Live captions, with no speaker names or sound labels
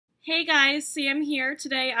Hey guys, Sam here.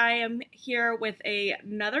 Today I am here with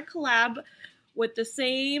another collab with the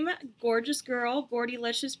same gorgeous girl,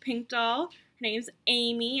 Gordilicious Pink Doll. Her name's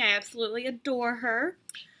Amy. I absolutely adore her.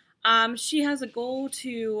 She has a goal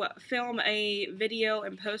to film a video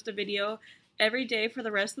and post a video every day for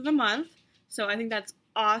the rest of the month. So I think that's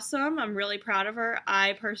awesome. I'm really proud of her.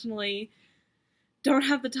 I personally don't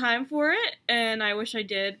have the time for it, and I wish I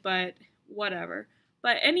did, but whatever.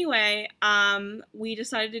 But anyway, we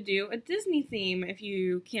decided to do a Disney theme, if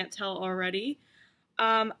you can't tell already.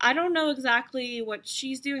 I don't know exactly what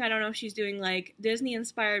she's doing. I don't know if she's doing, like,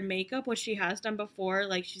 Disney-inspired makeup, which she has done before.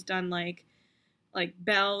 Like, she's done, like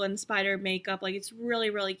Belle-inspired makeup. Like, it's really,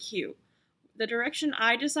 really cute. The direction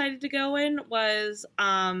I decided to go in was,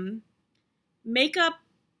 makeup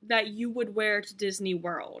that you would wear to Disney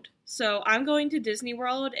World. So I'm going to Disney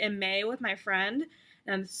World in May with my friend,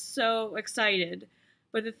 and I'm so excited.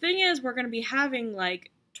 But the thing is, we're going to be having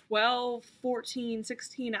like 12, 14,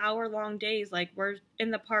 16 hour long days. Like, we're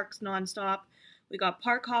in the parks nonstop. We got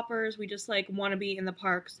park hoppers. We just like want to be in the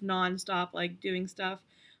parks nonstop, like doing stuff.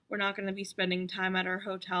 We're not going to be spending time at our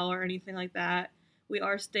hotel or anything like that. We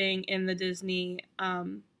are staying in the Disney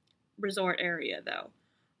resort area though.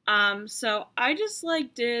 So I just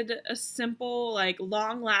like did a simple, like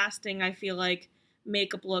long lasting, I feel like,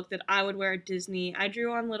 makeup look that I would wear at Disney. I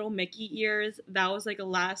drew on little Mickey ears. That was like a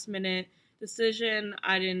last minute decision.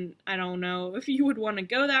 I don't know if you would want to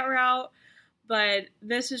go that route, but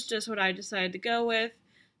this is just what I decided to go with.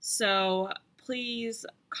 So please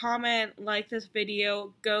comment, like this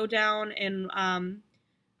video, go down and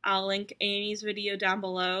I'll link Amy's video down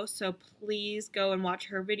below. So please go and watch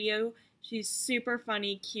her video. She's super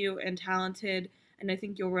funny, cute, and talented, and I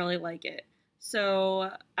think you'll really like it.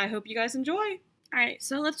 So I hope you guys enjoy. Alright,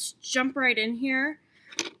 so let's jump right in here.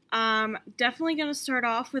 Definitely going to start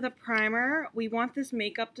off with a primer. We want this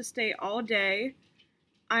makeup to stay all day.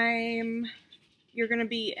 You're going to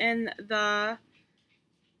be in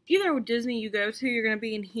either Disney you go to, you're going to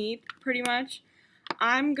be in heat, pretty much.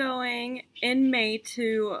 I'm going in May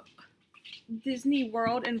to Disney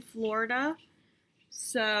World in Florida.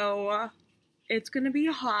 So it's going to be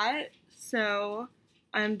hot, so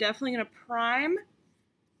I'm definitely going to prime.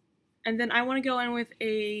 And then I want to go in with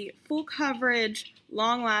a full coverage,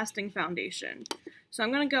 long-lasting foundation. So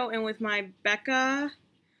I'm going to go in with my Becca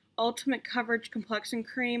Ultimate Coverage Complexion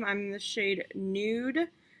Cream. I'm in the shade Nude. I've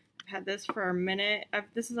had this for a minute.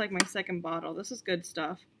 This is like my second bottle. This is good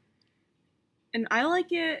stuff. And I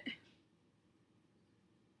like it.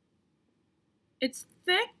 It's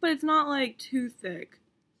thick, but it's not like too thick.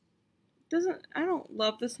 I don't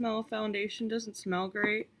love the smell of foundation. Doesn't smell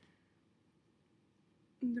great.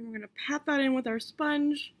 And then we're going to pat that in with our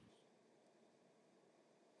sponge.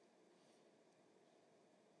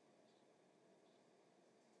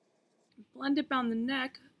 Blend it down the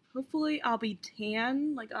neck. Hopefully I'll be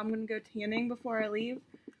tan. Like, I'm going to go tanning before I leave.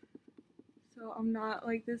 So I'm not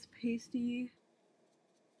like this pasty.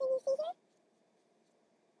 Can you see that?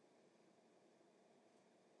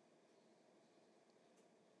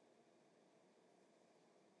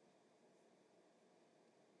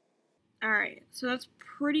 Alright, so that's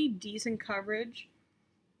pretty decent coverage.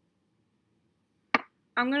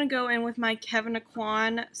 I'm going to go in with my Kevin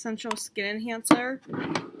Aquan Sensual Skin Enhancer,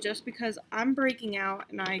 just because I'm breaking out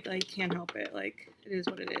and I like can't help it. Like, it is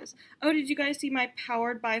what it is. Oh, did you guys see my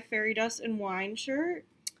Powered by Fairy Dust and Wine shirt?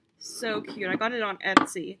 So cute. I got it on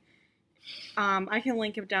Etsy. I can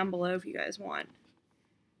link it down below if you guys want.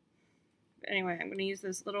 But anyway, I'm going to use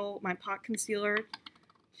this my pot concealer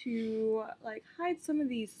to like hide some of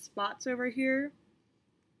these spots over here.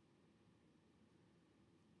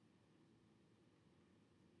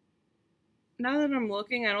 Now that I'm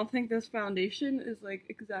looking, I don't think this foundation is like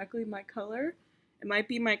exactly my color. It might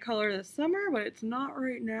be my color this summer, but it's not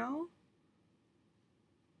right now.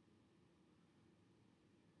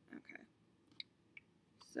 Okay.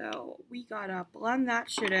 So we gotta blend that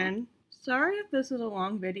shit in. Sorry if this is a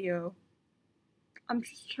long video. I'm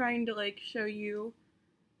just trying to like show you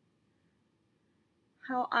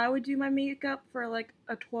how I would do my makeup for like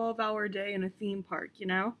a 12-hour day in a theme park, you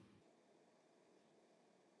know?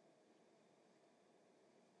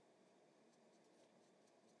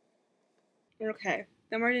 Okay,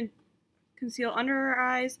 then we're going to conceal under our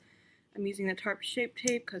eyes. I'm using the Tarte Shape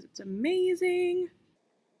Tape because it's amazing.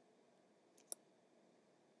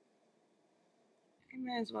 I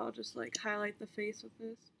might as well just like highlight the face with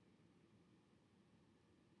this.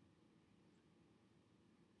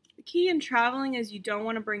 The key in traveling is you don't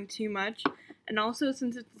want to bring too much, and also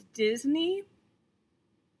since it's Disney,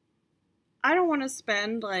 I don't want to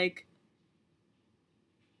spend like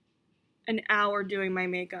an hour doing my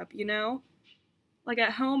makeup, you know? Like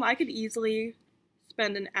at home, I could easily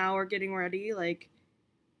spend an hour getting ready. Like,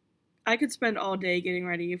 I could spend all day getting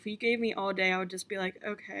ready. If you gave me all day, I would just be like,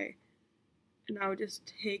 okay. And I would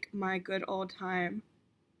just take my good old time.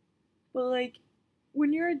 But, like,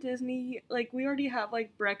 when you're at Disney, like, we already have,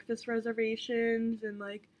 like, breakfast reservations and,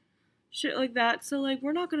 like, shit like that. So, like,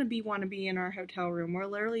 we're not gonna want to be in our hotel room. We're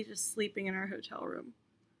literally just sleeping in our hotel room.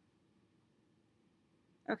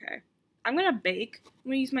 Okay. I'm gonna bake.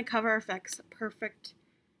 I'm gonna use my Cover FX perfect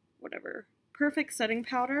setting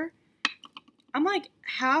powder. I'm like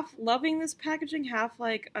half loving this packaging, half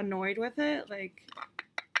like annoyed with it. Like,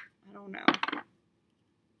 I don't know. I'm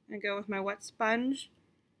gonna go with my wet sponge.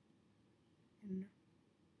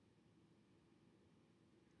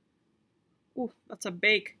 Ooh, that's a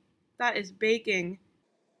bake. That is baking.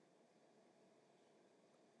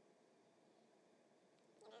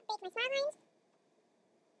 I'm gonna bake my smile lines.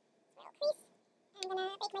 Little crease. I'm gonna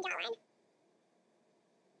bake my jawline.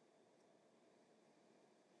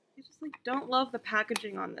 I just like don't love the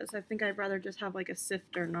packaging on this. I think I'd rather just have like a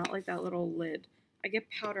sifter, not like that little lid. I get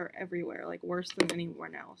powder everywhere, like worse than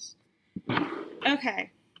anyone else.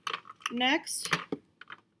 Okay, next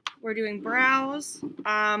we're doing brows.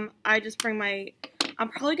 I just bring I'm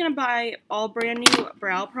probably gonna buy all brand new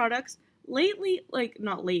brow products. Lately, like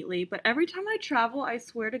not lately, but every time I travel, I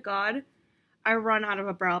swear to God, I run out of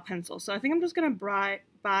a brow pencil. So I think I'm just gonna buy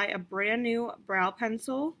a brand new brow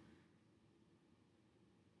pencil.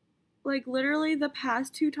 Like, literally, the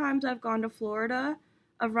past 2 times I've gone to Florida,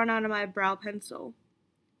 I've run out of my brow pencil.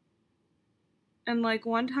 And, like,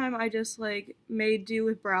 one time I just, like, made do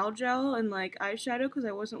with brow gel and, like, eyeshadow because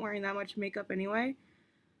I wasn't wearing that much makeup anyway.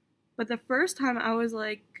 But the first time I was,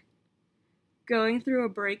 like, going through a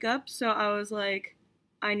breakup, so I was like,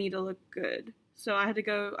 I need to look good. So I had to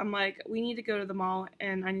go, I'm like, we need to go to the mall,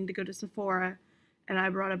 and I need to go to Sephora, and I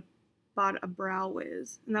bought a Brow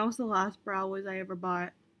Wiz. And that was the last Brow Wiz I ever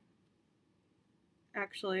bought.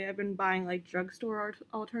 Actually, I've been buying like drugstore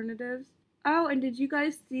alternatives. Oh, and did you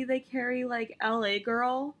guys see they carry like LA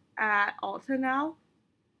Girl at Ulta now?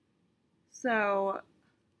 So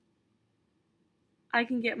I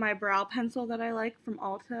can get my brow pencil that I like from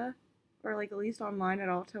Ulta, or like at least online at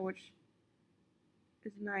Ulta, which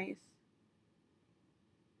is nice.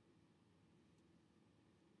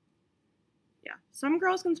 Yeah, some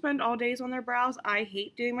girls can spend all days on their brows. I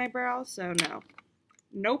hate doing my brows, so no.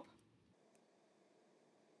 Nope.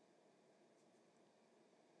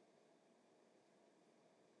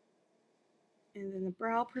 And then the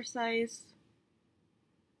Brow Precise.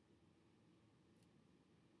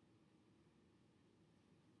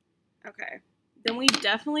 Okay. Then we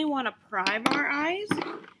definitely want to prime our eyes.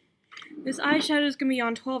 This eyeshadow is going to be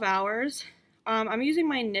on 12 hours. I'm using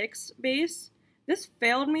my NYX base. This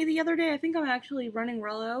failed me the other day. I think I'm actually running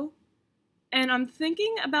low. And I'm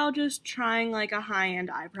thinking about just trying like a high-end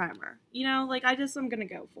eye primer. You know, like I'm going to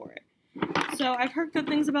go for it. So I've heard good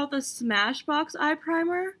things about the Smashbox eye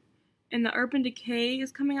primer. And the Urban Decay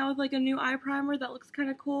is coming out with like a new eye primer that looks kind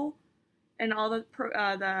of cool. And all the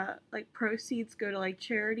proceeds go to like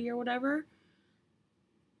charity or whatever.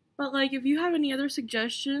 But like if you have any other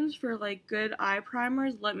suggestions for like good eye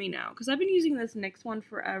primers, let me know. Because I've been using this NYX one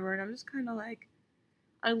forever and I'm just kind of like,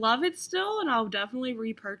 I love it still and I'll definitely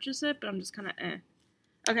repurchase it, but I'm just kind of eh.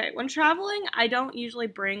 Okay, when traveling, I don't usually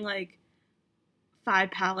bring like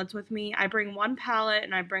 5 palettes with me. I bring 1 palette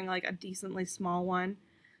and I bring like a decently small one.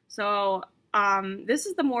 So this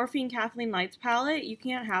is the Morphine Kathleen Lights palette. You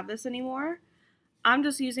can't have this anymore. I'm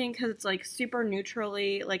just using because it's like super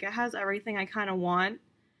neutrally, like it has everything I kind of want.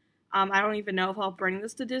 I don't even know if I'll bring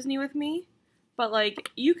this to Disney with me, but like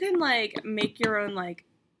you can like make your own, like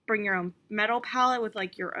bring your own metal palette with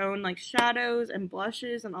like your own like shadows and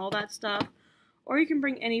blushes and all that stuff, or you can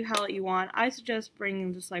bring any palette you want. I suggest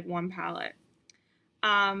bringing just like 1 palette.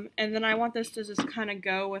 And then I want this to just kind of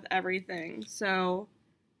go with everything. So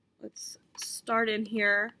let's start in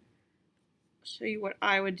here. I'll show you what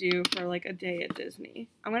I would do for like a day at Disney.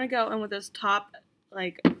 I'm gonna go in with this top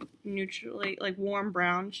like neutrally like warm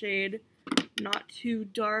brown shade, not too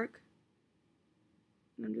dark.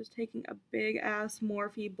 And I'm just taking a big ass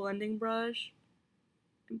Morphe blending brush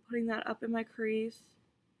and putting that up in my crease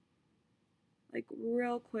like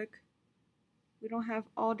real quick. We don't have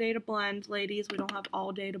all day to blend, ladies. We don't have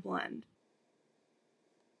all day to blend.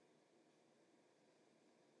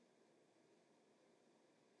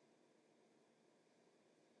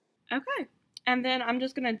 Okay, and then I'm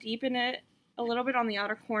just gonna deepen it a little bit on the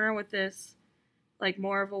outer corner with this like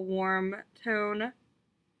more of a warm tone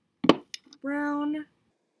brown.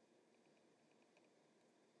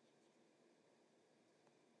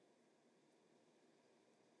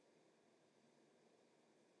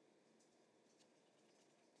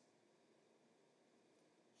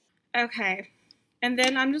 Okay. And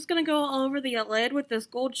then I'm just gonna go all over the lid with this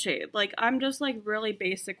gold shade. Like, I'm just like really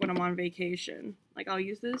basic when I'm on vacation. Like, I'll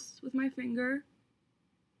use this with my finger.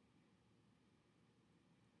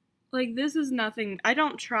 Like, this is nothing. I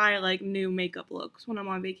don't try like new makeup looks when I'm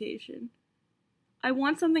on vacation. I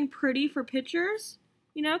want something pretty for pictures,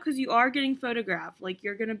 you know, because you are getting photographed. Like,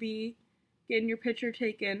 you're gonna be getting your picture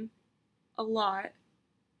taken a lot.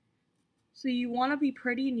 So you want to be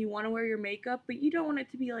pretty and you want to wear your makeup, but you don't want it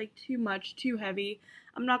to be like too much, too heavy.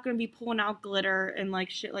 I'm not going to be pulling out glitter and like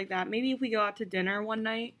shit like that. Maybe if we go out to dinner one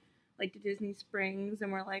night, like to Disney Springs,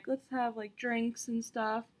 and we're like, let's have like drinks and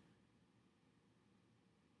stuff.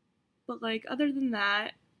 But like, other than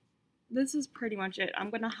that, this is pretty much it. I'm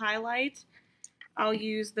going to highlight. I'll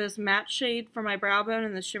use this matte shade for my brow bone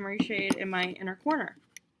and the shimmery shade in my inner corner.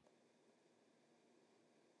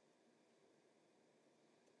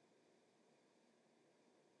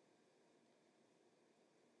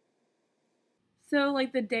 So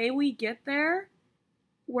like the day we get there,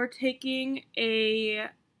 we're taking a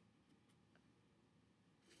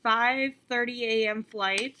 5:30 a.m.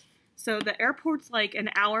 flight. So the airport's like an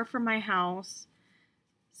hour from my house.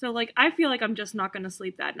 So like I feel like I'm just not going to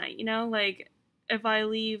sleep that night, you know? Like if I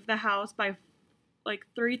leave the house by like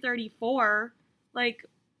 3:34, like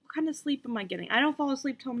what kind of sleep am I getting? I don't fall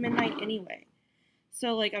asleep till midnight anyway.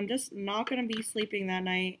 So like I'm just not gonna be sleeping that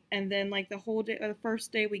night, and then like the whole day, the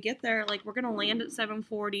first day we get there, like we're gonna land at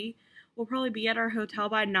 7:40. We'll probably be at our hotel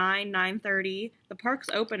by 9:30. The park's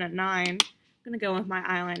open at 9. I'm gonna go with my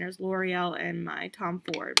eyeliners, L'Oreal and my Tom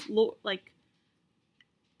Ford. Like,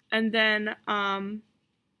 and then so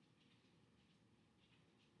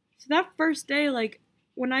that first day, like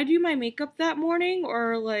when I do my makeup that morning,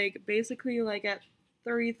 or like basically like at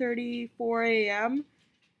 3:34 a.m.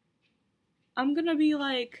 I'm gonna be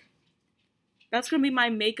like, that's gonna be my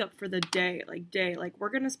makeup for the day. Like we're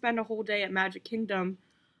gonna spend a whole day at Magic Kingdom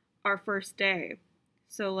our first day.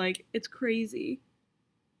 So like it's crazy.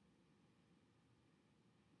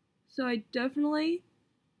 So I definitely,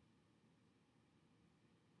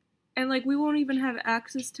 and like we won't even have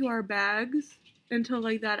access to our bags until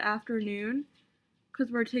like that afternoon,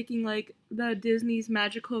 because we're taking like the Disney's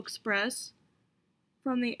Magical Express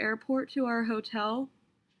from the airport to our hotel.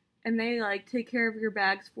 And they like take care of your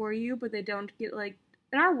bags for you, but they don't get like,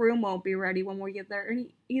 and our room won't be ready when we get there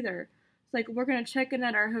either. It's like we're gonna check in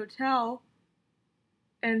at our hotel,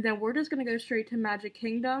 and then we're just gonna go straight to Magic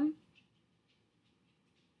Kingdom.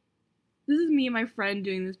 This is me and my friend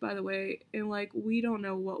doing this, by the way, and like we don't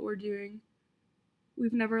know what we're doing.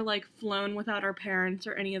 We've never like flown without our parents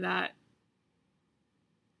or any of that.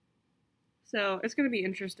 So it's gonna be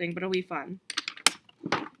interesting, but it'll be fun.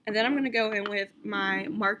 And then I'm going to go in with my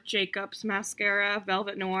Marc Jacobs mascara,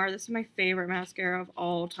 Velvet Noir. This is my favorite mascara of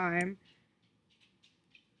all time.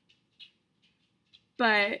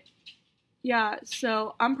 But, yeah,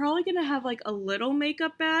 so I'm probably going to have, like, a little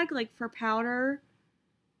makeup bag, like, for powder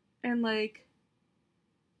and, like,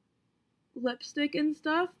 lipstick and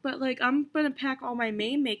stuff. But, like, I'm going to pack all my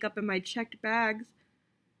main makeup in my checked bags.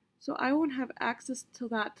 So I won't have access to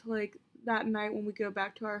that till, like, that night when we go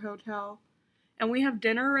back to our hotel. And we have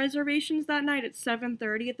dinner reservations that night at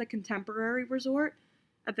 7:30 at the Contemporary Resort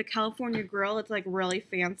at the California Grill. It's like really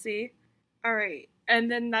fancy. All right. And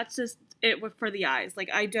then that's just it for the eyes. Like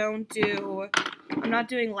I'm not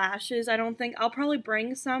doing lashes. I don't think. I'll probably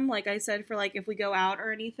bring some, like I said, for like if we go out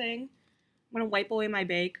or anything. I'm going to wipe away my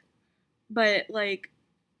bake. But like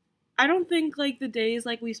I don't think like the days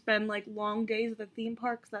like we spend like long days at the theme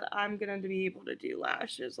parks that I'm going to be able to do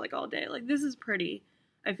lashes like all day. Like this is pretty.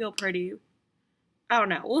 I feel pretty. I don't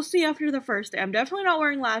know. We'll see after the first day. I'm definitely not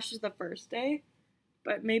wearing lashes the first day,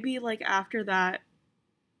 but maybe like after that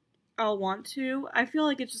I'll want to. I feel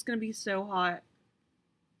like it's just going to be so hot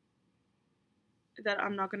that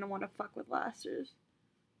I'm not going to want to fuck with lashes.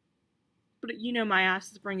 But you know my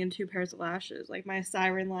ass is bringing 2 pairs of lashes, like my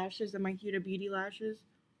Siren lashes and my Huda Beauty lashes.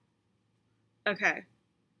 Okay.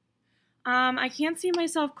 I can't see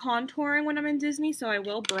myself contouring when I'm in Disney, so I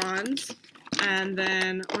will bronze. And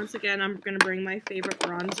then, once again, I'm going to bring my favorite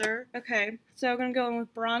bronzer. Okay, so I'm going to go in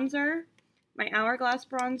with bronzer, my Hourglass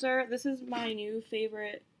bronzer. This is my new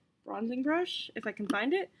favorite bronzing brush, if I can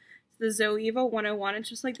find it. It's the Zoeva 101. It's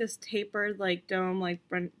just like this tapered, like, dome, like,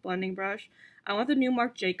 blending brush. I want the new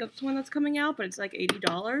Marc Jacobs one that's coming out, but it's like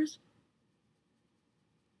 $80.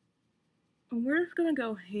 And we're just going to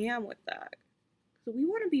go ham with that. So we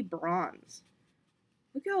want to be bronze.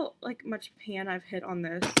 Look how, like, much pan I've hit on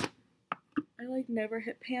this. I, like, never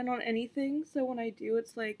hit pan on anything, so when I do,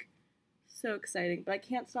 it's, like, so exciting. But I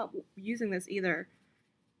can't stop using this either.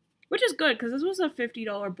 Which is good, because this was a $50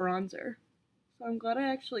 bronzer. So I'm glad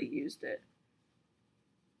I actually used it.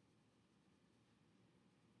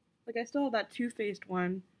 Like, I still have that Too Faced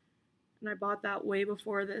one, and I bought that way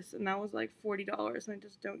before this, and that was like $40, and I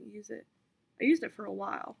just don't use it. I used it for a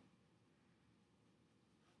while.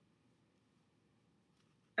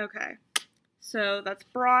 Okay, so that's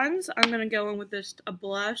bronze. I'm gonna go in with this a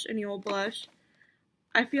blush, any old blush.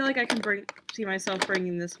 I feel like I can see myself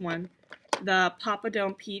bringing this one, the Papa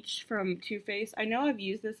Don't Peach from Too Faced. I know I've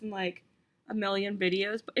used this in like a million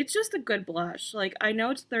videos, but it's just a good blush. Like, I know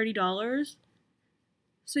it's $30,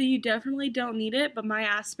 so you definitely don't need it, but my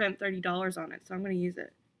ass spent $30 on it, so I'm gonna use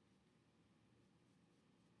it.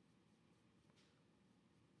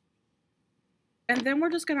 And then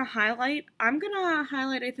we're just gonna highlight. I'm gonna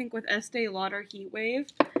highlight, I think, with Estee Lauder Heat Wave.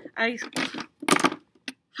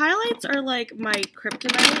 Highlights are like my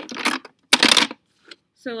kryptonite.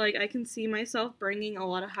 So like I can see myself bringing a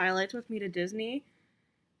lot of highlights with me to Disney,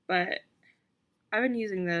 but I've been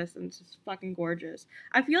using this and it's just fucking gorgeous.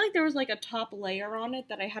 I feel like there was like a top layer on it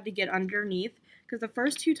that I had to get underneath, because the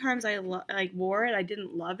first 2 times I wore it, I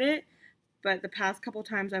didn't love it, but the past couple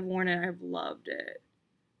times I've worn it, I've loved it.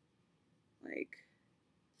 Like,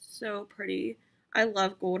 so pretty. I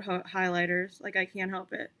love gold highlighters. Like, I can't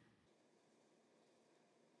help it.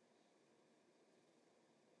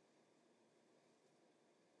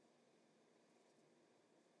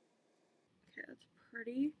 Okay, that's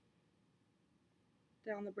pretty.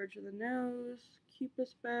 Down the bridge of the nose,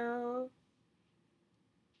 Cupid's bow.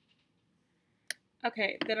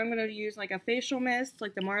 Okay, then I'm going to use like a facial mist,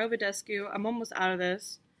 like the Mario Badescu. I'm almost out of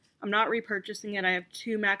this. I'm not repurchasing it. I have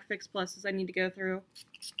 2 MAC Fix Pluses I need to go through.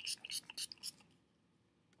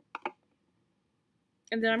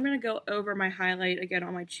 And then I'm going to go over my highlight again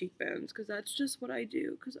on my cheekbones, because that's just what I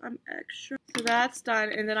do, because I'm extra. So that's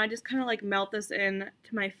done, and then I just kind of like melt this in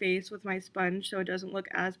to my face with my sponge so it doesn't look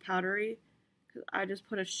as powdery, because I just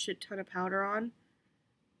put a shit ton of powder on.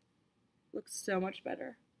 Looks so much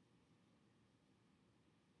better.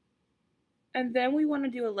 And then we want to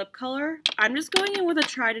do a lip color. I'm just going in with a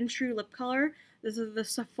tried and true lip color. This is the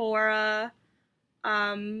Sephora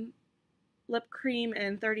lip cream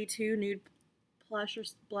in 32 nude plush or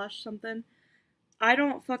blush something. I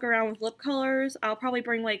don't fuck around with lip colors. I'll probably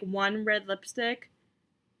bring like 1 red lipstick,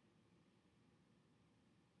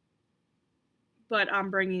 but I'm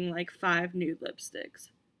bringing like 5 nude lipsticks.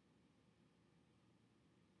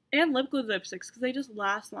 And lip glue lipsticks, because they just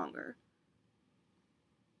last longer.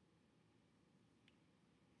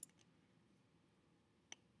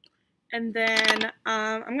 And then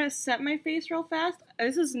I'm going to set my face real fast.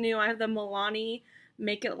 This is new. I have the Milani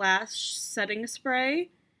Make It Last setting spray.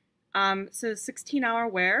 It says 16-hour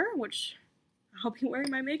wear, which I'll be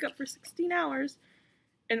wearing my makeup for 16 hours.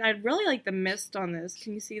 And I really like the mist on this.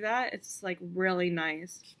 Can you see that? It's like really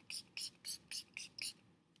nice.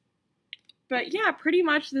 But yeah, pretty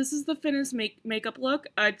much this is the finished makeup look.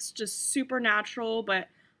 It's just super natural, but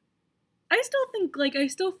I still think, like, I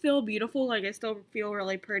still feel beautiful. Like, I still feel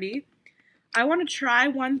really pretty. I want to try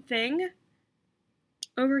one thing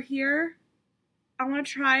over here. I want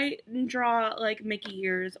to try and draw, like, Mickey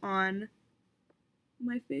ears on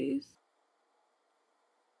my face.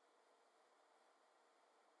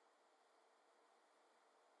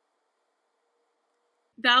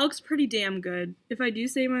 That looks pretty damn good, if I do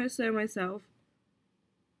say so myself.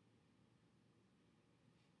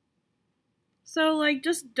 So, like,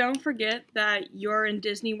 just don't forget that you're in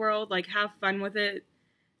Disney World. Like, have fun with it.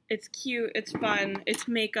 It's cute, it's fun, it's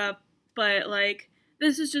makeup, but, like,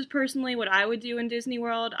 this is just personally what I would do in Disney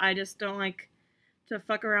World. I just don't like to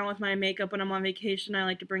fuck around with my makeup when I'm on vacation. I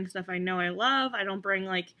like to bring stuff I know I love. I don't bring,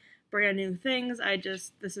 like, brand new things.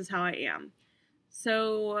 This is how I am.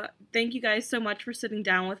 So, thank you guys so much for sitting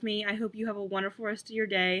down with me. I hope you have a wonderful rest of your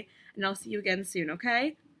day, and I'll see you again soon,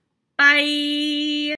 okay? Bye!